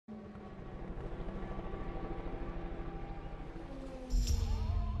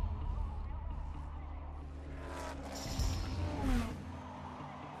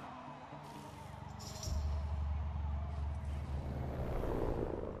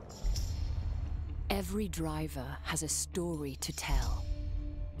Every driver has a story to tell.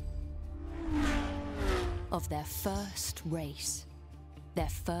 Of their first race, their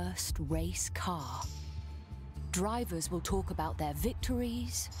first race car. Drivers will talk about their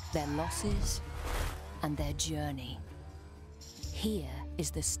victories, their losses, and their journey. Here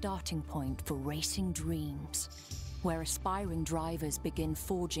is the starting point for racing dreams, where aspiring drivers begin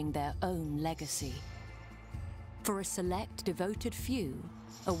forging their own legacy. For a select, devoted few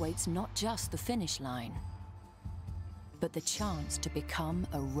awaits not just the finish line, but the chance to become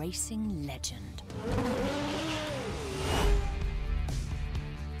a racing legend.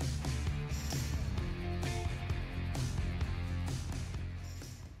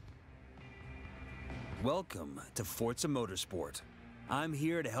 Welcome to Forza Motorsport. I'm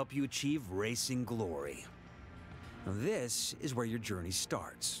here to help you achieve racing glory. Now, this is where your journey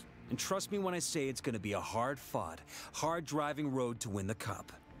starts. And trust me when I say it's going to be a hard-fought, hard-driving road to win the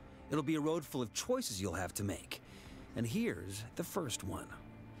Cup. It'll be a road full of choices you'll have to make. And here's the first one.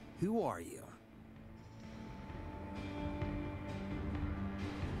 Who are you?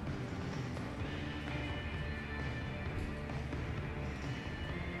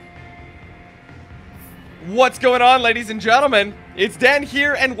 What's going on, ladies and gentlemen? It's Dan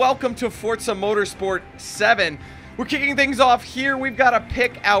here, and welcome to Forza Motorsport 7. We're kicking things off here. We've got to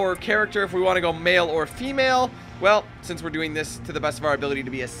pick our character if we want to go male or female. Well, since we're doing this to the best of our ability to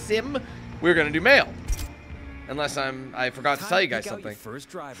be a sim, we're going to do male. Unless I forgot to tell you guys something. First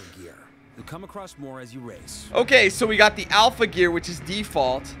driver gear. You'll come across more as you race. Okay, so we got the alpha gear, which is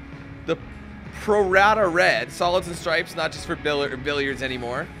default. The pro rata red, solids and stripes, not just for billiards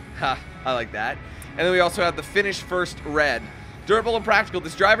anymore. Ha, I like that. And then we also have the finish first red. Durable and practical,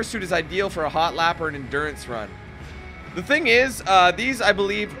 this driver suit is ideal for a hot lap or an endurance run. The thing is, these, I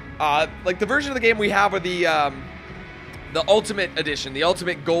believe, like the version of the game we have are the Ultimate Edition, the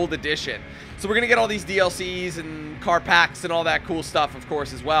Ultimate Gold Edition. So we're going to get all these DLCs and car packs and all that cool stuff, of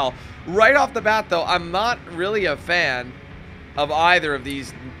course, as well. Right off the bat, though, I'm not really a fan of either of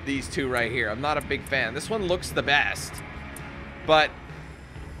these two right here. I'm not a big fan. This one looks the best, but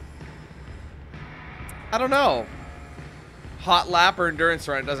I don't know. Hot lap or endurance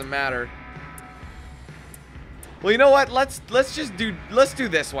run, it doesn't matter. Well, you know what? Let's do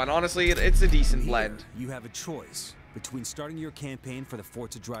this one. Honestly, it's a decent blend. You have a choice between starting your campaign for the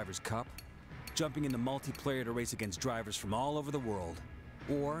Forza Drivers Cup, jumping into multiplayer to race against drivers from all over the world,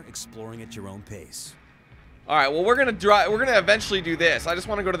 or exploring at your own pace. All right, well, we're gonna eventually do this. I just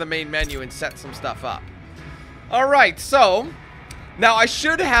want to go to the main menu and set some stuff up. All right, so now I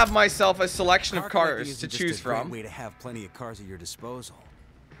should have myself a selection of cars to choose from. It's a great way to have plenty of cars at your disposal.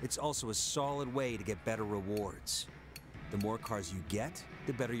 It's also a solid way to get better rewards. The more cars you get,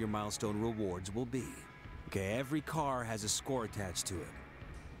 the better your milestone rewards will be. Okay, every car has a score attached to it.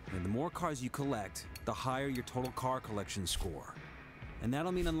 And the more cars you collect, the higher your total car collection score. And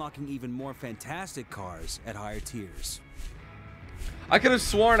that'll mean unlocking even more fantastic cars at higher tiers. I could have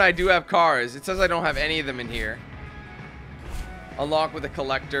sworn I do have cars. It says I don't have any of them in here. Unlock with a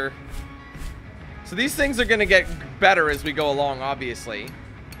collector. So these things are going to get better as we go along, obviously.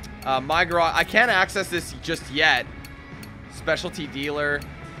 My garage, I can't access this just yet. Specialty dealer.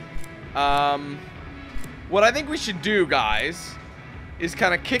 What I think we should do, guys, is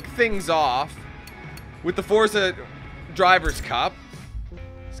kind of kick things off with the Forza Drivers Cup.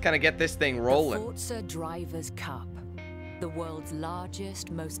 Let's kind of get this thing rolling. The Forza Drivers Cup, the world's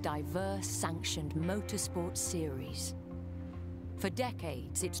largest, most diverse sanctioned motorsport series. For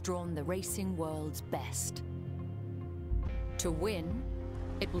decades, it's drawn the racing world's best. To win,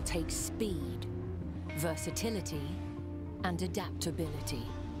 it will take speed, versatility, and adaptability.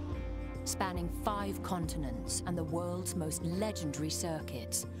 Spanning 5 continents and the world's most legendary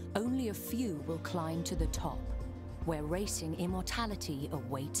circuits, only a few will climb to the top, where racing immortality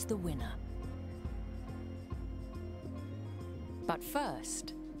awaits the winner. But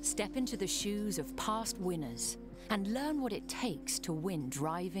first, step into the shoes of past winners and learn what it takes to win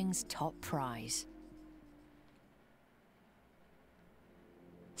driving's top prize.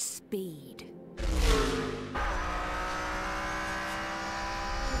 Speed.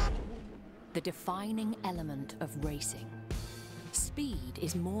 The defining element of racing. Speed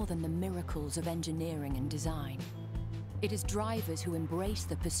is more than the miracles of engineering and design. It is drivers who embrace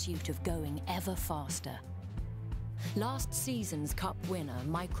the pursuit of going ever faster. Last season's Cup winner,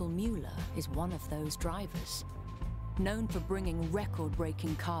 Michael Mugello, is one of those drivers. Known for bringing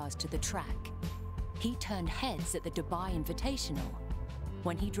record-breaking cars to the track, he turned heads at the Dubai Invitational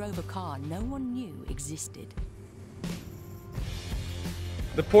when he drove a car no one knew existed.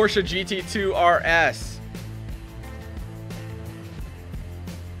 The Porsche GT2 RS.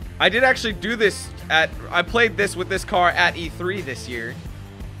 I did actually do this I played this with this car at E3 this year.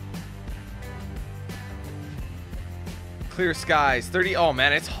 Clear skies, 30. Oh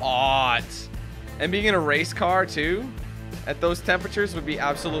man, it's hot. And being in a race car too, at those temperatures would be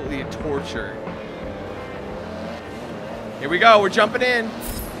absolutely a torture. Here we go, we're jumping in.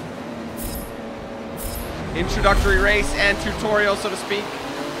 Introductory race and tutorial, so to speak.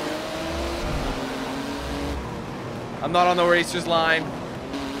 I'm not on the racer's line.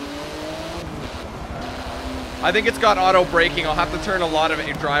 I think it's got auto braking. I'll have to turn a lot of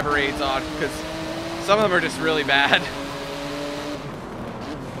driver aids on because some of them are just really bad.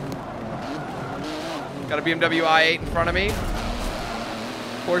 Got a BMW i8 in front of me.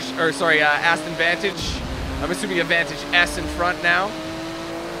 Porsche, or sorry, Aston Vantage. I'm assuming a Vantage S in front now.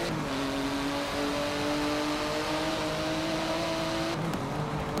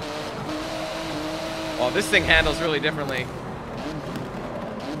 Well, this thing handles really differently.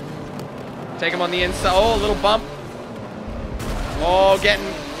 Take him on the inside. Oh, a little bump. Oh,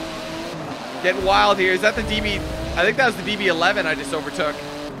 getting wild here. Is that the DB? I think that was the DB11 I just overtook.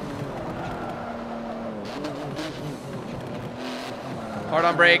 Hard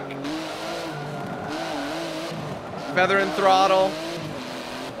on brake. Feather and throttle.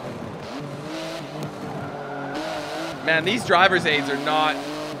 Man, these driver's aids are not...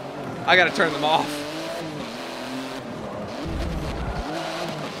 I gotta turn them off.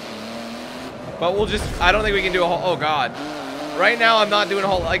 But we'll just... I don't think we can do a whole... Oh, God. Right now, I'm not doing a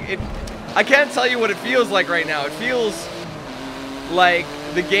whole... Like, it... I can't tell you what it feels like right now. It feels like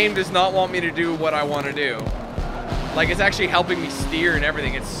the game does not want me to do what I want to do. Like, it's actually helping me steer and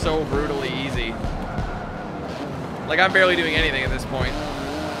everything. It's so brutally easy. Like, I'm barely doing anything at this point.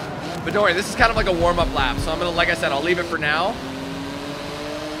 But don't worry, this is kind of like a warm-up lap. So I'm going to, like I said, I'll leave it for now.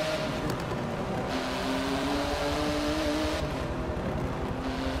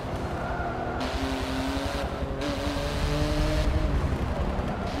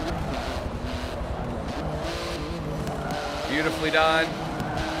 Beautifully done.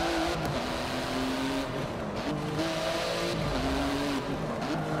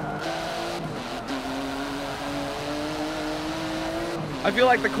 I feel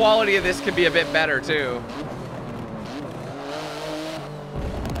like the quality of this could be a bit better too.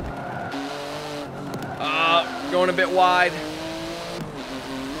 Going a bit wide.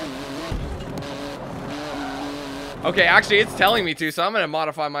 Okay, actually it's telling me to, so I'm gonna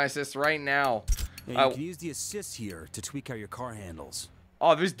modify my assist right now. Yeah, you can use the assist here to tweak how your car handles.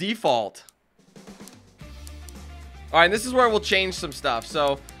 Oh, there's default. Alright, and this is where we'll change some stuff.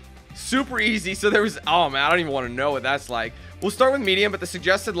 So, super easy. So there was... Oh, man, I don't even want to know what that's like. We'll start with medium, but the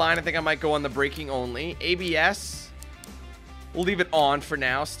suggested line, I think I might go on the braking only. ABS, we'll leave it on for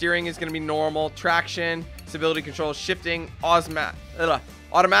now. Steering is going to be normal. Traction, stability control, shifting,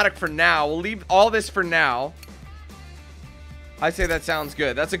 automatic for now. We'll leave all this for now. I'd say that sounds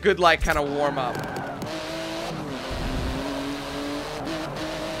good. That's a good, like, kind of warm up.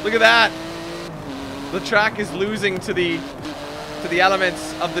 Look at that. The track is losing to the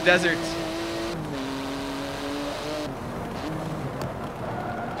elements of the desert.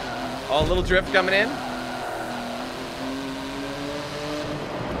 Oh, a little drift coming in.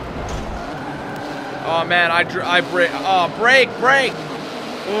 Oh man, I brake. Oh, brake.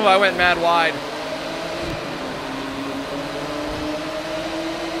 Ooh, I went mad wide.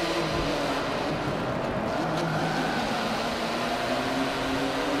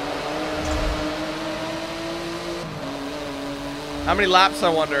 How many laps, I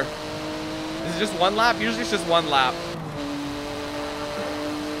wonder? Is it just one lap? Usually it's just one lap.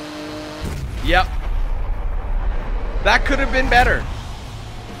 Yep. That could have been better.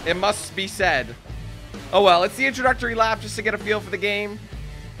 It must be said. Oh well, it's the introductory lap just to get a feel for the game.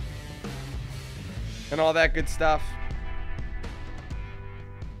 And all that good stuff.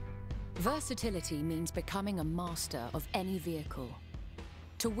 Versatility means becoming a master of any vehicle.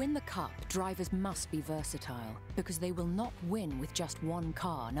 To win the cup, drivers must be versatile, because they will not win with just one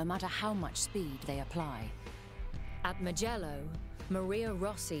car, no matter how much speed they apply. At Mugello, Maria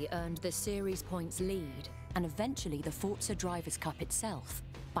Rossi earned the series points lead, and eventually the Forza Drivers' Cup itself,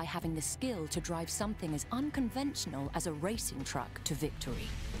 by having the skill to drive something as unconventional as a racing truck to victory.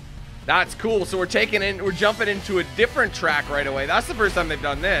 That's cool. So we're jumping into a different track right away. That's the first time they've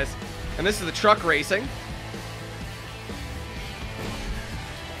done this. And this is the truck racing.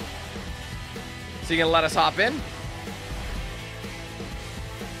 So you gonna let us hop in?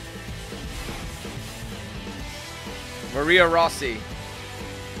 Maria Rossi.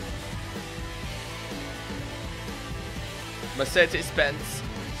 Mercedes-Benz.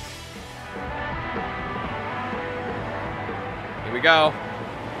 Here we go.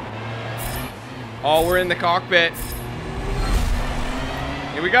 Oh, we're in the cockpit.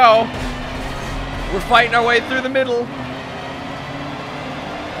 Here we go. We're fighting our way through the middle.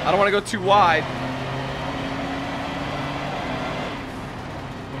 I don't want to go too wide.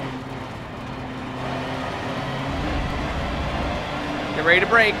 Get ready to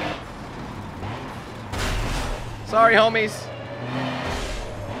brake. Sorry, homies.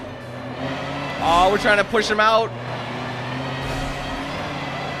 Oh, we're trying to push them out.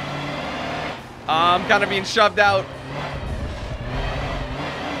 I'm kind of being shoved out.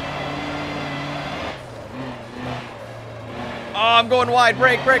 Oh, I'm going wide.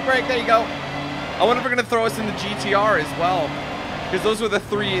 Brake, brake, brake. There you go. I wonder if they're going to throw us in the GTR as well. Because those were the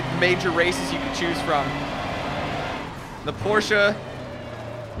 3 major races you could choose from. The Porsche,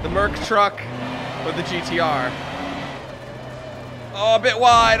 the Merc truck, or the GTR. Oh, a bit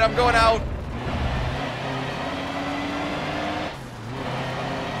wide. I'm going out.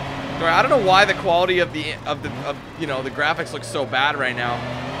 I don't know why the quality of the you know, the graphics looks so bad right now.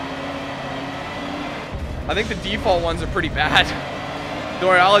 I think the default ones are pretty bad. Don't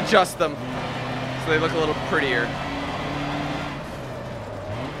worry, I'll adjust them so they look a little prettier.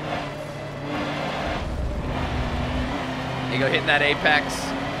 There you go, hitting that apex.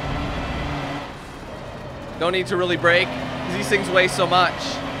 Don't need to really brake because these things weigh so much.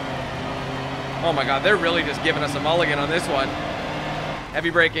 Oh my god, they're really just giving us a mulligan on this one. Heavy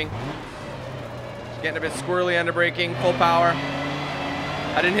braking. Getting a bit squirrely under braking. Full power.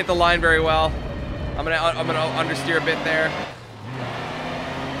 I didn't hit the line very well. I'm gonna understeer a bit there.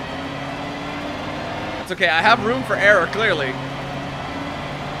 It's okay. I have room for error, clearly.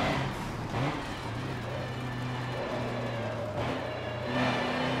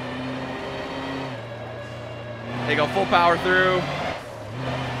 There you go. Full power through.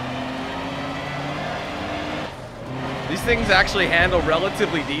 These things actually handle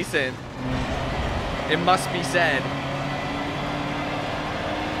relatively decent. It must be said.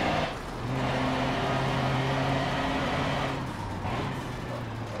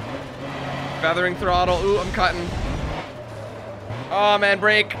 Feathering throttle. Ooh, I'm cutting. Oh man,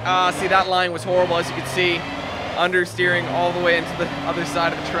 brake. See, that line was horrible, as you can see. Understeering all the way into the other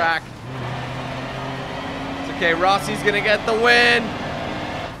side of the track. It's okay. Rossi's gonna get the win.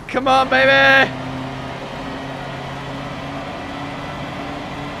 Come on, baby.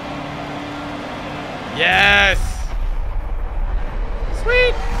 Yes!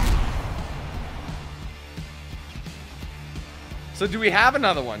 Sweet! So do we have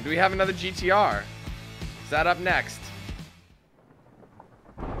another one? Do we have another GTR? Is that up next?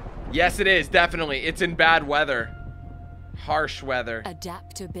 Yes, it is, definitely. It's in bad weather. Harsh weather.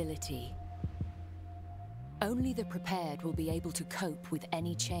 Adaptability. Only the prepared will be able to cope with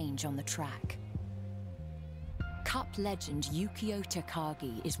any change on the track. Cup legend Yukio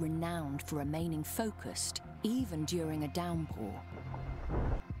Takagi is renowned for remaining focused, even during a downpour.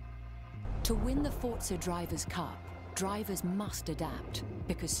 To win the Forza Drivers' Cup, drivers must adapt,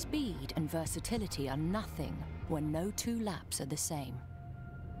 because speed and versatility are nothing when no 2 laps are the same.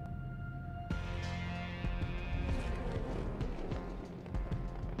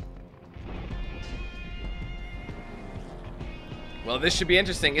 Well, this should be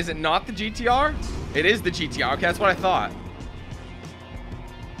interesting. Is it not the GTR? It is the GTR. Okay, that's what I thought.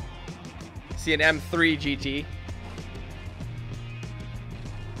 See an M3 GT.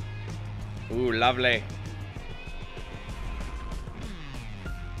 Ooh, lovely.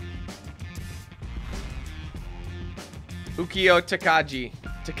 Ukio Takagi.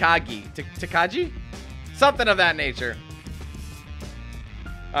 Takagi? Something of that nature.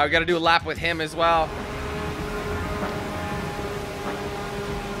 We gotta do a lap with him as well.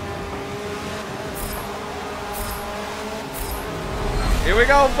 Here we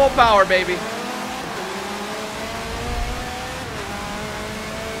go, full power, baby.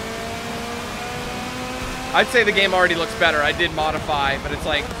 I'd say the game already looks better. I did modify, but it's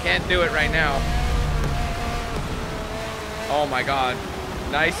like, can't do it right now. Oh my god.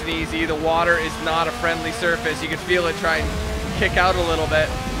 Nice and easy. The water is not a friendly surface. You can feel it try and kick out a little bit.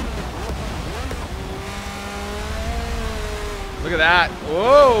 Look at that.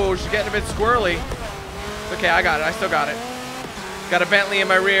 Whoa, she's getting a bit squirrely. It's okay, I got it. I still got it. Got a Bentley in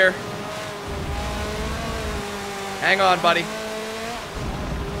my rear. Hang on, buddy.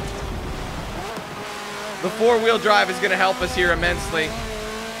 The 4-wheel drive is going to help us here immensely.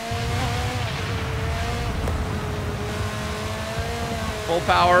 Full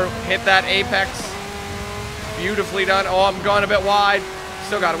power. Hit that apex. Beautifully done. Oh, I'm going a bit wide.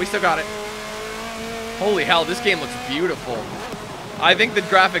 Still got it. We still got it. Holy hell, this game looks beautiful. I think the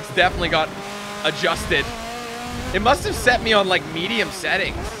graphics definitely got adjusted. It must have set me on like medium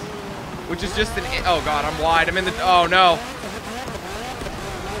settings. which is just an... Oh, God, I'm wide. I'm in the... Oh, no.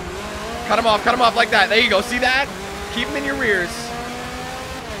 Cut him off like that. There you go. See that? Keep him in your rears.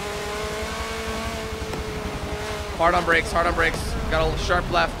 Hard on brakes, hard on brakes. Got a little sharp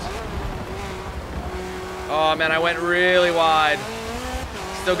left. Oh, man, I went really wide.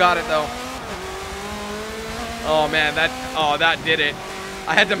 Still got it, though. Oh, man, that did it.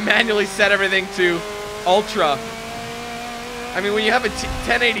 I had to manually set everything to Ultra. I mean, when you have a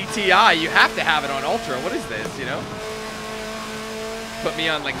 1080 Ti, you have to have it on Ultra. What is this, you know? Put me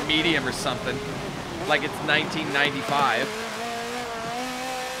on, like, medium or something. Like it's 1995.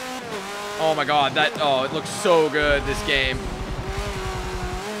 Oh, my God. Oh, it looks so good, this game.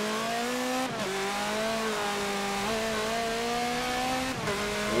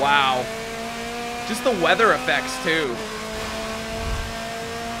 Wow. Just the weather effects, too.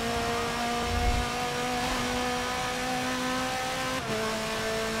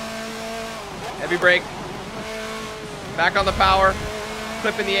 Heavy brake. Back on the power.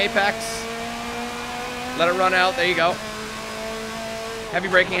 Clipping the apex. Let it run out. There you go. Heavy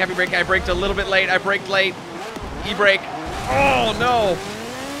braking, heavy braking. I braked a little bit late. I braked late. E-brake. Oh, no.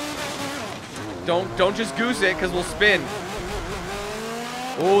 Don't just goose it, because we'll spin.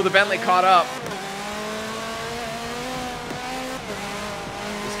 Oh, the Bentley caught up.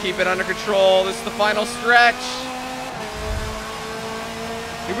 Just keep it under control. This is the final stretch.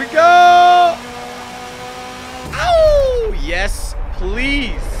 Here we go. Ow! Yes,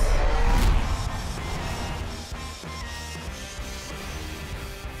 please.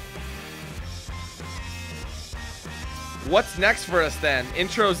 What's next for us then?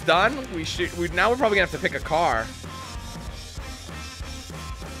 Intro's done. Now we're probably gonna have to pick a car.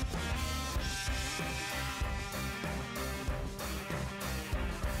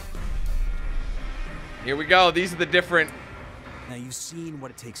 Here we go. These are the different... Now you've seen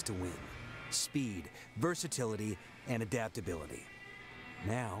what it takes to win. Speed, versatility, and adaptability.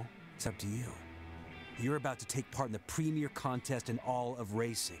 Now, it's up to you. You're about to take part in the premier contest in all of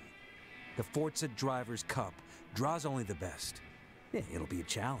racing. The Forza Drivers' Cup draws only the best. Yeah, it'll be a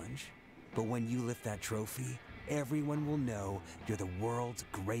challenge. But when you lift that trophy, everyone will know you're the world's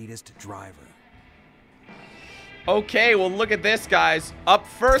greatest driver. Okay, well, look at this, guys. Up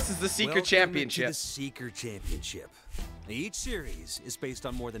first is the Seeker Championship. To the Seeker Championship. Each series is based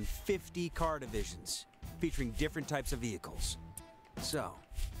on more than 50 car divisions, featuring different types of vehicles. So,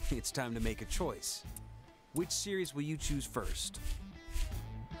 it's time to make a choice. Which series will you choose first?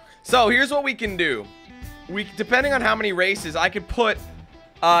 So, here's what we can do. Depending on how many races, I could put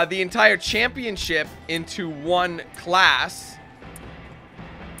the entire championship into one class,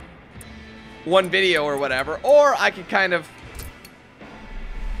 one video or whatever, or I could kind of,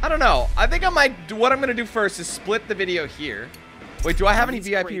 I don't know. I think I might, what I'm going to do first is split the video here. Wait, do I have any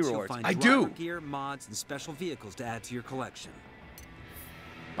VIP rewards? I do. Gear, mods, and special vehicles to add to your collection.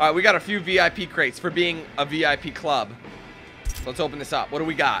 All right, we got a few VIP crates for being a VIP club. So let's open this up. What do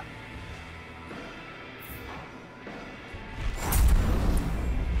we got?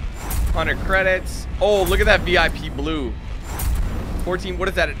 $100 credits. Oh, look at that VIP blue. 14. What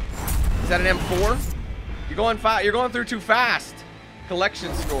is that? Is that an M4? You're going fast. You're going through too fast.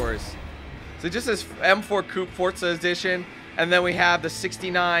 Collection scores. So it just says M4 Coupe Forza Edition, and then we have the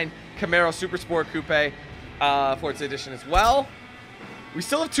 '69 Camaro Super Sport Coupe Forza Edition as well. We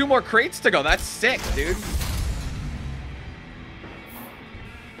still have 2 more crates to go. That's sick, dude.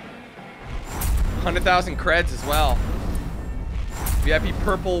 100,000 creds as well. VIP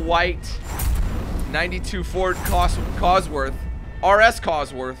purple, white, 92 Ford Cosworth, RS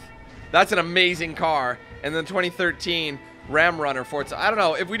Cosworth. That's an amazing car. And then 2013 Ram Runner Forza. I don't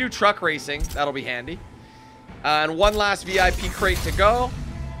know. If we do truck racing, that'll be handy. And one last VIP crate to go.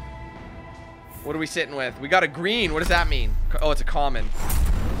 What are we sitting with? We got a green. What does that mean? Oh, it's a common.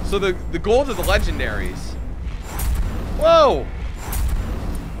 So the gold are the legendaries. Whoa!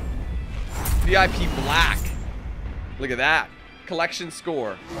 VIP black. Look at that. Collection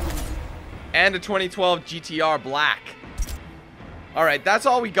score. And a 2012 GTR black. Alright, that's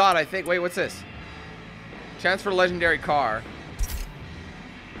all we got, I think. Wait, what's this? Chance for a legendary car.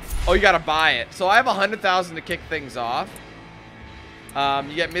 Oh, you gotta buy it. So I have 100,000 to kick things off.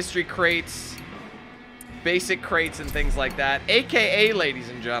 You get mystery crates, basic crates, and things like that. AKA, ladies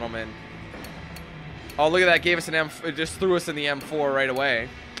and gentlemen. Oh, look at that. Gave us an M. It just threw us in the M4 right away.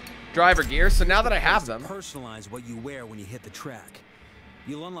 Driver gear. So now that I have them, personalize what you wear when you hit the track.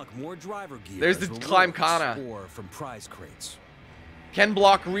 You'll unlock more driver gear. There's the Climb Kana. Or from prize crates. Ken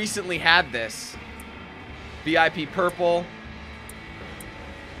Block recently had this. VIP purple.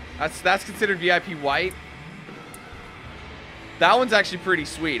 That's considered VIP white. That one's actually pretty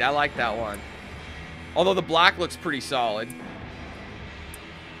sweet. I like that one. Although the black looks pretty solid.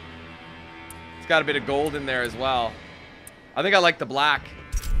 It's got a bit of gold in there as well. I think I like the black.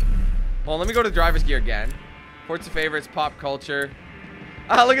 Well, let me go to driver's gear again. Forza favorites, pop culture.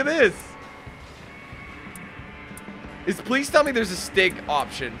 Ah, look at this. Please tell me there's a STIG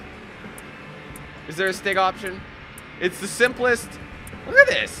option. Is there a STIG option? It's the simplest. Look at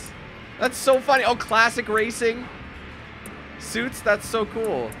this. That's so funny. Oh, classic racing. Suits, that's so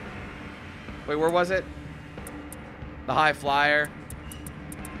cool. Wait, where was it? The high flyer.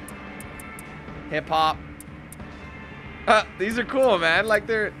 Hip hop. These are cool, man. Like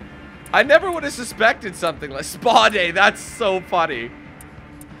they're... I never would have suspected something like Spa Day. That's so funny.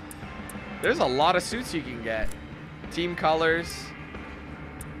 There's a lot of suits you can get. Team colors.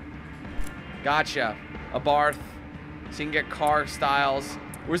 Gotcha. A Barth. So you can get car styles.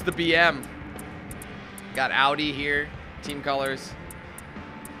 Where's the BM? Got Audi here. Team colors.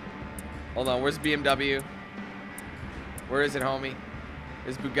 Hold on. Where's BMW? Where is it, homie?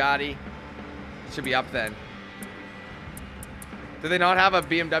 There's Bugatti. Should be up then. Do they not have a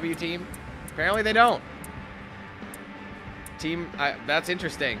BMW team? Apparently they don't. That's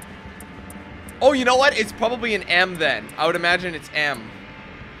interesting. Oh, you know what? It's probably an M then. I would imagine it's M.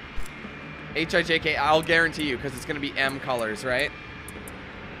 H-I-J-K. I'll guarantee you because it's going to be M colors, right?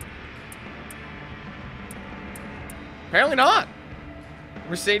 Apparently not.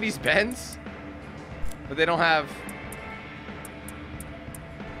 Mercedes-Benz. But they don't have...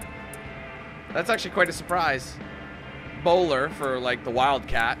 That's actually quite a surprise. Bowler for like the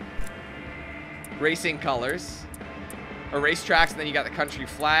Wildcat. Racing colors. Or racetracks, and then you got the country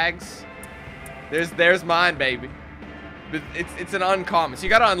flags. There's mine, baby. It's an uncommon. So you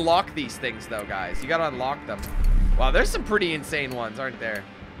gotta unlock these things though, guys. You gotta unlock them. Wow, there's some pretty insane ones, aren't there?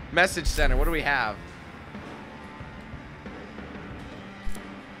 Message center, what do we have?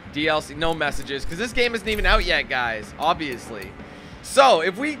 DLC, no messages, because this game isn't even out yet, guys. Obviously. So,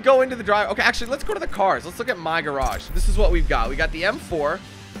 if we go into the drive... Okay, actually, let's go to the cars. Let's look at my garage. This is what we've got. We got the M4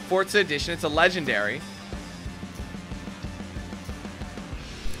 Forza Edition. It's a legendary.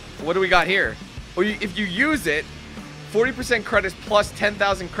 What do we got here? Well, if you use it, 40% credits plus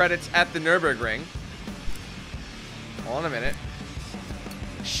 10,000 credits at the Nürburgring. Hold on a minute.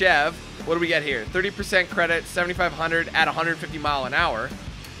 Chev. What do we get here? 30% credit, 7,500 at 150 mile an hour.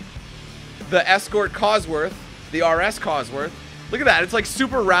 The Escort Cosworth. The RS Cosworth. Look at that. It's like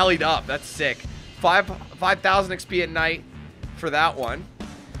super rallied up. That's sick. 5,000 XP at night for that one.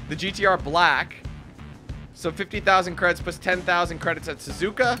 The GTR Black. So 50,000 credits plus 10,000 credits at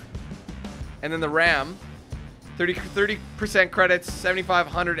Suzuka. And then the Ram. 30% credits,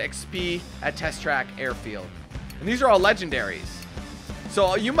 7,500 XP at Test Track Airfield. And these are all legendaries.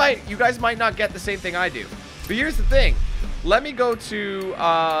 So you guys might not get the same thing I do. But here's the thing. Let me go to,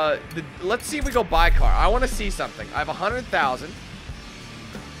 let's see if we go buy car. I want to see something. I have 100,000.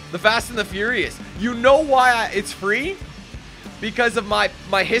 The Fast and the Furious. You know why it's free? Because of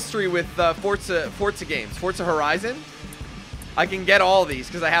my history with Forza games. Forza Horizon. I can get all these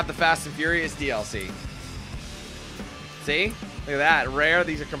because I have the Fast and Furious DLC. See? Look at that. Rare.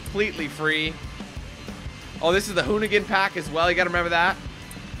 These are completely free. Oh, this is the Hoonigan pack as well. You got to remember that.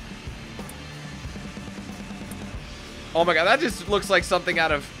 Oh my god, that just looks like something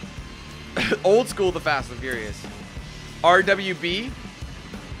out of old school The Fast and Furious. RWB,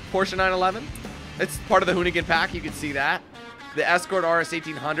 Porsche 911. It's part of the Hoonigan pack, you can see that. The Escort RS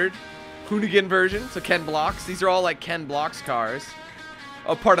 1800, Hoonigan version, so Ken Blocks. These are all like Ken Blocks cars.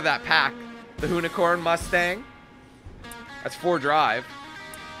 Oh, part of that pack. The Hoonicorn Mustang. That's 4-drive.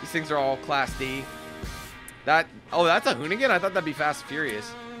 These things are all Class D. Oh, that's a Hoonigan? I thought that'd be Fast and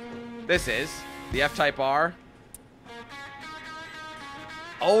Furious. This is the F-Type R.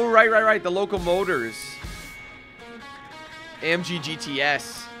 Oh, right. The Locomotors. AMG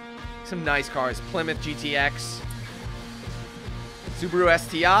GTS. Some nice cars. Plymouth GTX. Subaru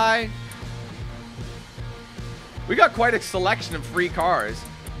STI. We got quite a selection of free cars.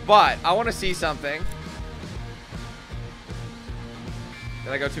 But I want to see something.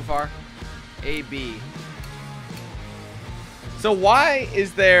 Did I go too far? AB. So why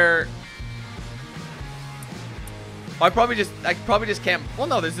is there... I probably just can't. Well,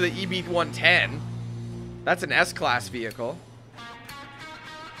 no, this is the EB110. That's an S-Class vehicle.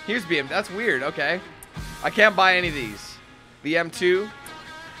 Here's BM. That's weird. Okay. I can't buy any of these. The M2.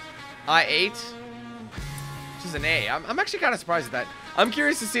 I8. Which is an A. I'm actually kind of surprised at that. I'm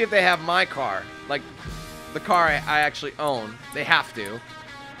curious to see if they have my car. Like, the car I actually own. They have to.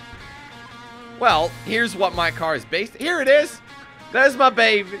 Well, here's what my car is based. Here it is. There's my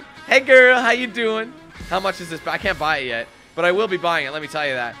baby. Hey, girl. How you doing? How much is this? I can't buy it yet. but I will be buying it, let me tell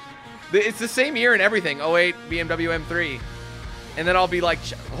you that. It's the same year and everything, 08 BMW M3. And then I'll be like,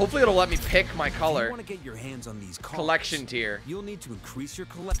 hopefully it'll let me pick my color. If you want to get your hands on these cars, collection tier. You'll need to increase your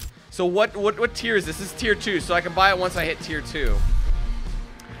collection. So what tier is this? This is tier 2, so I can buy it once I hit tier 2.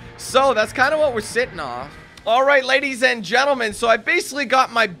 So that's kind of what we're sitting off. All right, ladies and gentlemen, so I basically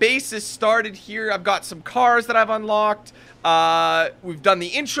got my basis started here. I've got some cars that I've unlocked. We've done the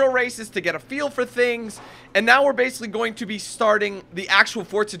intro races to get a feel for things. And now we're basically going to be starting the actual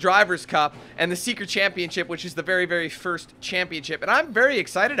Forza Drivers Cup and the Secret Championship, which is the very, very first championship. And I'm very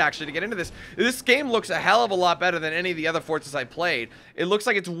excited, actually, to get into this. This game looks a hell of a lot better than any of the other Forzas I played. It looks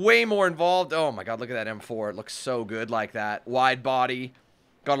like it's way more involved. Oh, my God, look at that M4. It looks so good like that. Wide body.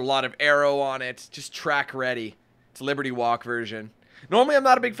 Got a lot of aero on it. Just track ready. It's a Liberty Walk version. Normally, I'm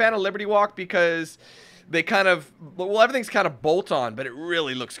not a big fan of Liberty Walk because they kind of... Well, everything's kind of bolt-on, but it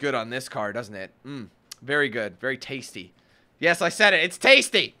really looks good on this car, doesn't it? Very good. Very tasty. Yes, I said it. It's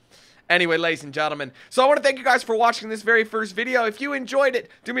tasty. Anyway, ladies and gentlemen, so I want to thank you guys for watching this very first video. If you enjoyed it,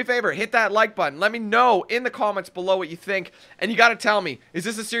 do me a favor, hit that like button. Let me know in the comments below what you think. And you got to tell me, is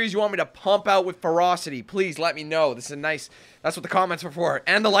this a series you want me to pump out with ferocity? Please let me know. This is a nice, that's what the comments are for.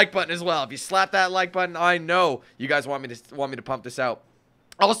 And the like button as well. If you slap that like button, I know you guys want me to pump this out.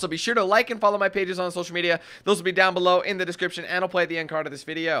 Also, be sure to like and follow my pages on social media. Those will be down below in the description, and I'll play at the end card of this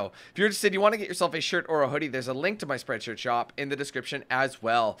video. If you're interested, you want to get yourself a shirt or a hoodie, there's a link to my Spreadshirt shop in the description as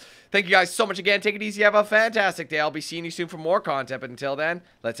well. Thank you guys so much again. Take it easy. Have a fantastic day. I'll be seeing you soon for more content, but until then,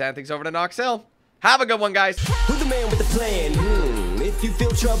 let's hand things over to Knox Hill. Have a good one, guys. Who's the man with the plan? If you feel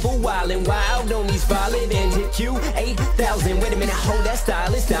trouble, wild and wild on these violent and hit you 8,000. Wait a minute, hold that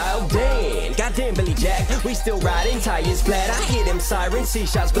style, damn. Goddamn Billy Jack, we still riding, tires flat. I hear them sirens, see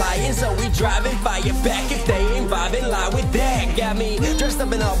shots flying, so we driving, fire back if they ain't vibing. Lie with that, got me dressed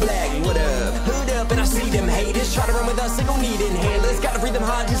up in all black. What up? Hood up, and I see them haters try to run with us. They gon' need inhalers, gotta breathe them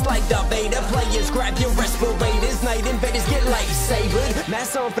hard just like Darth Vader. Players, grab your respirators, night invaders get lightsabered.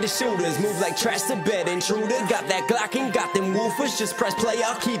 Mask on for the shooters, move like trash to bed intruder. Got that Glock and got them woofers, just press play,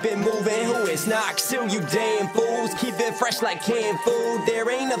 I'll keep it moving. Who is Knox Hill, you damn fools? Keep it fresh like canned food. There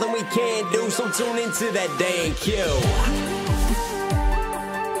ain't nothing we can't do, so tune into that damn cue.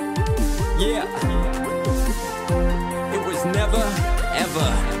 Yeah. It was never, ever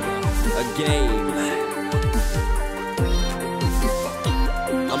a game.